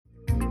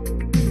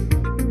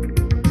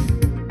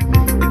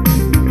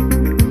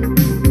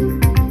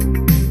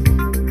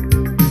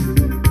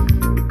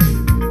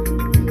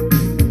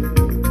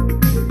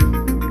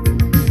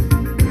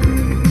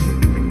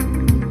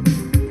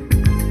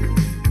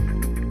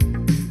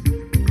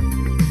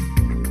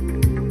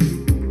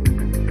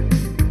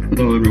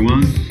Hello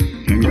everyone,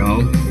 很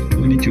好,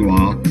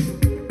 konnichiwa,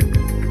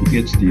 wie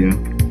geht's dir?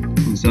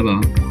 Und ça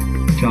va?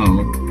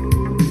 Ciao.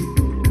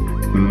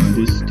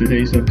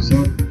 Today's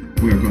episode,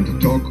 we're going to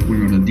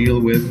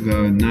deal with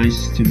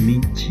nice to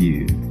meet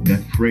you,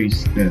 that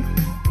phrase that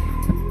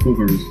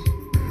hovers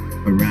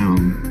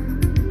around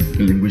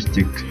the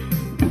linguistic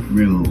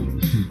realm.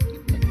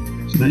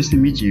 It's nice to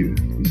meet you.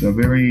 It's a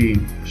very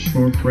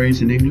short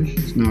phrase in English.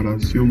 Es una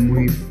oración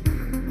muy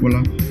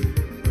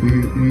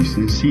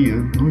sencilla,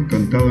 ¿no?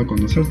 Encantado de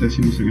conocerte,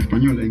 decimos en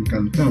español,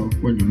 encantado.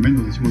 Bueno, al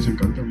menos decimos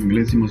encantado, en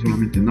inglese decimos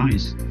solamente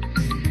nice.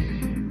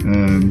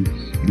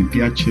 Mi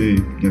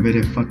piace di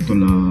avere fatto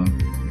la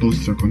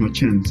vostra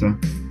conoscenza,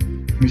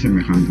 muy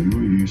semejante, ¿no?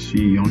 Je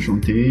suis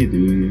enchanté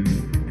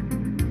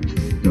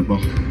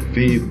d'avoir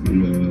fait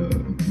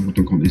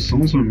votre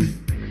connaissance,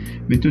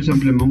 mais tout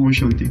simplement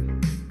enchanté.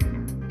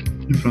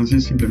 En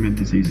francés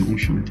simplemente se dice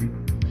enchanté.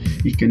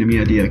 Ich kenne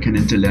mir Dir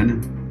Kennen zu lernen.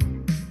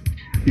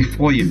 Ich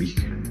freue mich,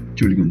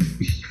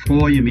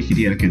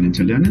 Dir Kennen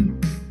zu lernen.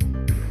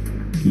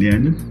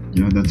 Lernen,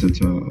 ja, das ist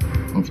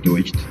auf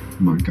Deutsch,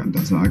 man kann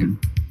das sagen.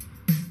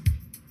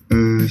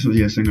 Eso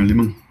ya es en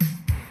alemán.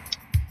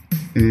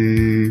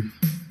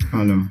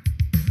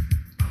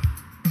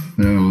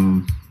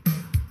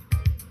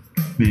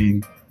 Me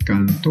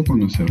encantó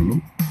conocerlo.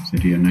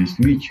 Sería nice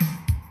to meet you.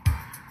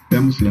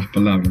 Veamos las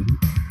palabras, ¿no?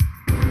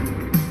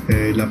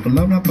 La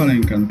palabra para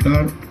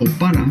encantar o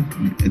para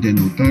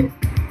denotar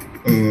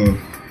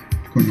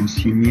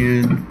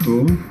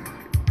conocimiento,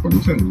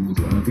 conocerlo,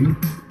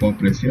 o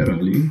apreciar a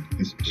alguien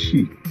es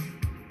she.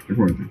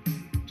 Recuerden,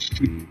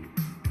 she.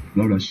 La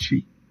palabra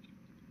she.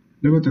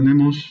 Luego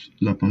tenemos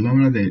la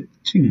palabra de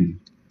Xing.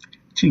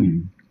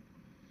 Xing.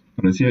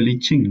 Parecía el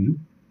Xing, ¿no?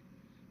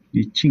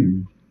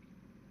 Xing.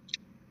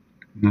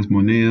 Unas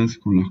monedas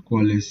con las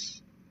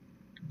cuales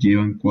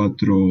llevan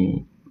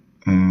cuatro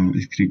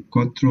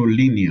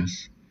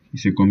líneas y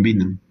se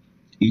combinan.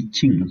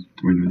 Xing.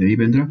 Bueno, de ahí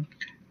vendrá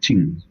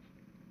Xing.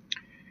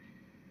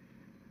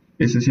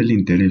 Ese es el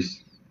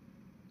interés.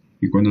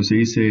 Y cuando se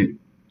dice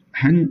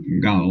hen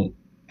gao,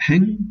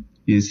 hen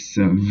is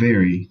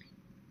very.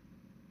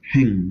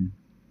 Hen,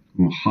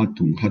 como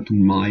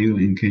Hatun Mayo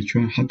en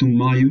quechua. Hatun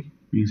Mayo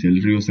es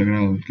el río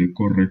sagrado que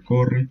corre,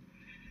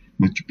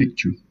 Machu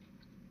Picchu.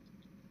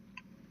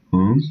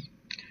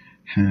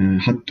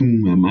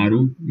 Hatun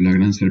Amaru, la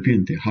gran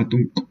serpiente.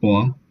 Hatun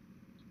Koa,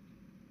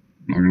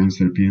 la gran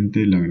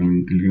serpiente, el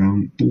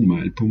gran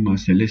puma, el puma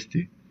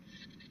celeste.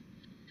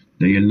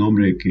 De ahí el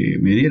nombre que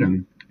me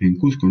dieran en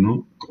Cusco,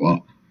 ¿no?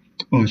 Koa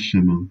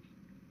llaman.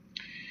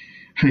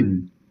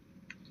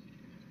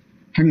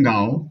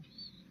 Hengao,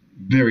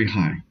 very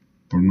high,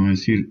 por no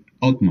decir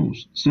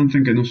utmost,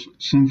 something that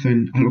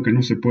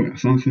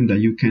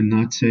you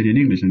cannot say in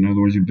English. In other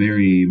words,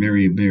 very,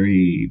 very,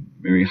 very,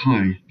 very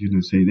high. You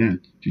don't say that.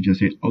 You just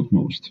say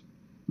utmost.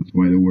 That's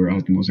why the word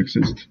utmost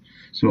exists.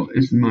 So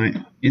it's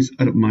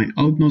out of my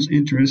utmost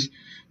interest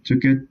to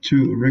get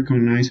to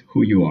recognize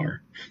who you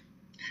are.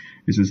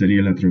 Esa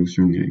sería la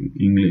traducción en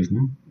inglés,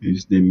 ¿no?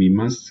 Es de mi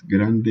más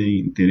grande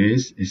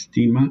interés,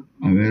 estima,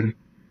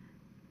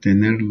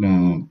 tener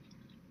la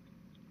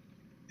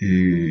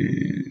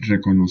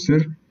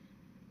reconocer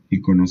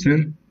y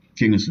conocer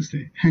quién es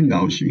usted.很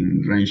高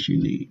興認識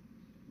你.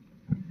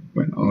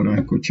 Bueno, ahora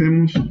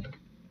escuchemos.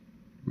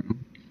 Bueno,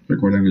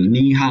 recuerden el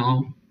ni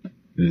hao,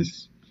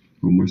 es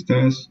 ¿cómo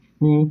estás?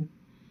 O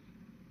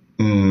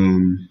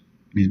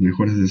mis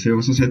mejores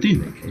deseos hacia ti,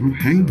 ¿no?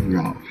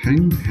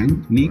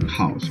 Ni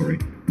hao, sorry.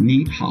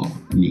 Ni hao.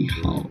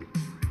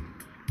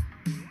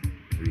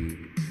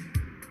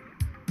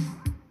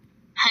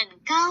 很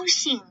高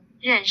兴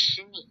认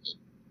识你。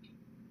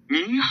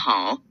你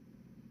好。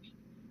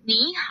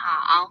你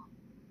好，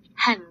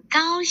很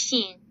高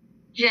兴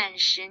认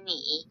识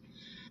你。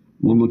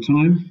 One more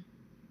time.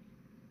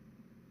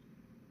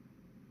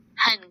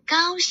 很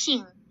高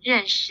興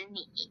認識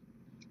你。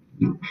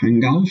No, 很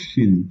高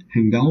興,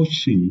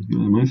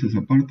 nada más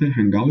esa parte,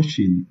 很高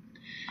興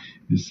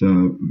is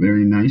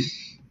very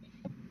nice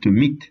to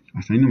meet,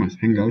 hasta ahí nomás,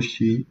 很高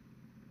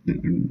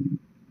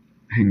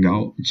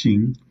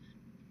興,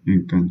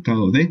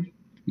 encantado de,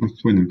 no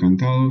suena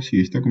encantado,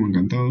 sí está como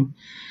encantado,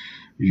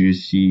 je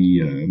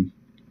suis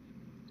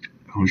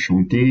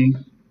enchanté,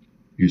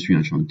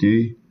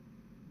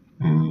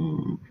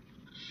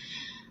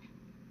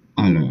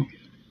 alors,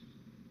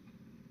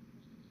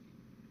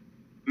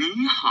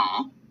 你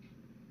好。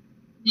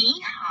你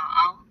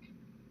好，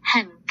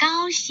很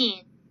高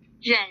興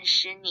認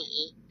識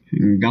你。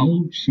很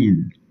高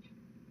興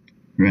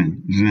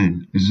ren,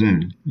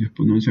 ellos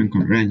pronuncian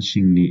con ren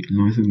ni,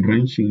 no es un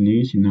ren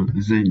ni, sino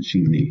zen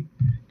ni.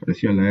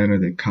 Parecía la R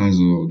de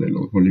caso de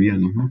los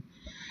bolivianos, ¿no?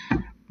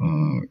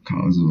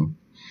 Caso,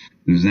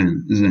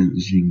 zen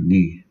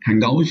ni,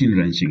 很高興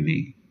認識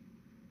你.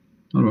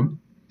 Alright,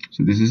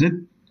 so this is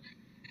it.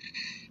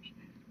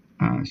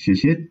 謝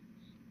謝.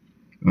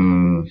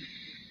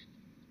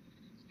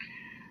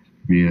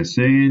 We are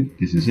saying,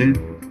 this is it.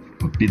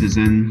 Auf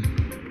Wiedersehen.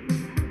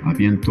 A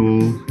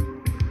bientôt.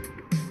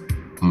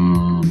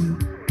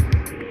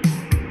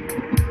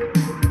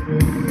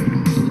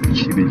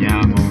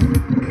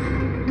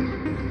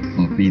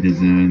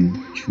 citizen,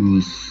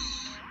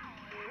 choose,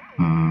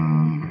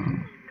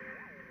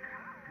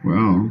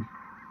 well,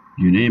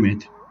 you name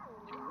it.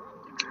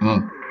 あ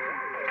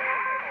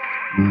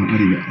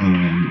り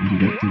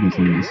がとうござ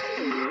います。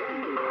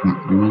No,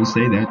 you won't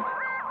say that.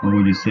 How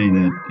would you say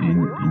that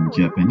in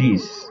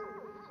Japanese?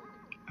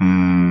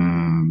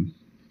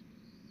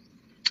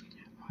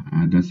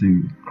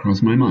 Doesn't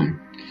cross my mind.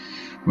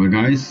 Well,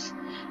 guys,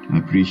 I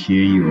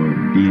appreciate your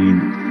being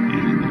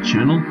in the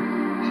channel.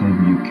 Hope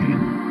you can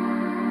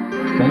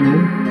follow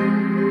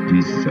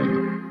this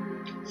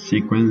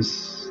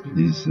sequence,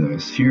 this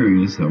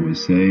series, I would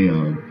say,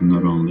 of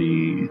not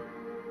only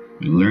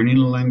learning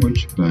the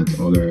language but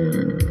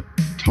other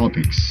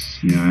topics.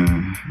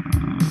 I'm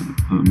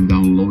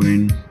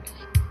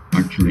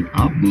actually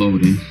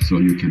uploading, so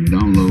you can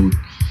download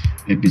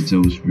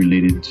episodes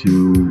related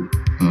to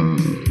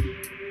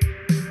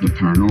the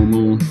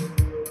paranormal,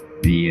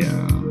 the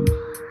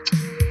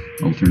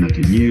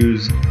alternative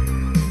news,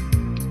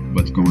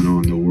 what's going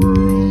on in the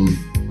world,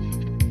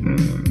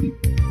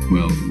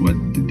 what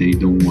they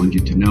don't want you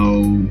to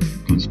know,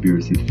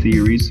 conspiracy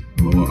theories,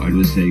 or I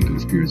would say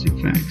conspiracy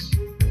facts.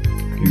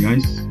 Okay,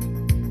 guys?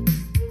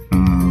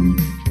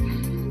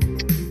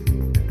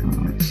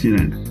 See you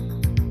then.